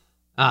out,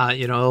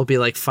 it'll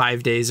be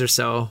 5 days or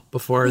so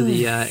before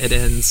the it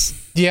ends.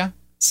 Yeah.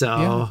 So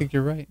yeah, I think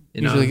you're right.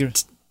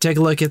 Take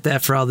a look at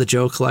that for all the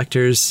Joe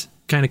collectors.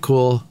 Kind of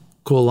cool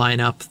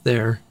lineup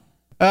there.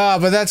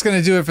 But that's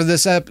gonna do it for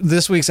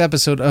this week's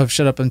episode of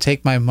Shut Up and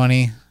Take My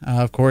Money.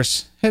 Of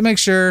course, make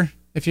sure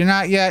if you're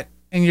not yet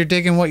and you're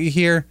digging what you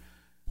hear,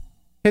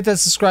 hit that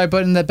subscribe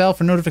button, that bell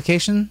for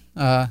notification,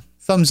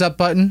 thumbs up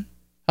button.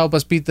 Help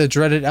us beat the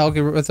dreaded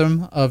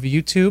algorithm of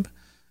YouTube,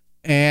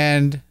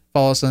 and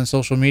follow us on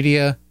social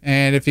media.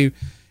 And if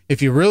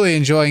you're really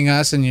enjoying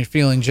us and you're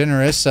feeling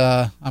generous,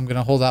 I'm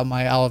gonna hold out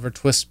my Oliver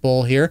Twist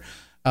bowl here.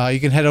 You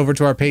can head over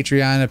to our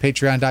Patreon at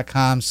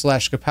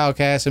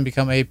patreon.com/kapowcast and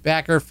become a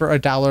backer for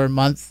 $1 a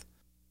month.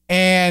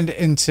 And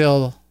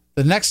until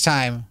the next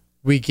time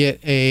we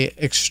get a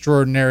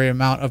extraordinary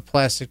amount of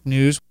plastic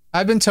news.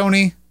 I've been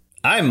Tony.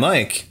 I'm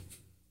Mike.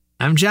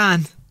 I'm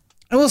John.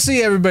 And we'll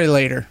see everybody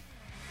later.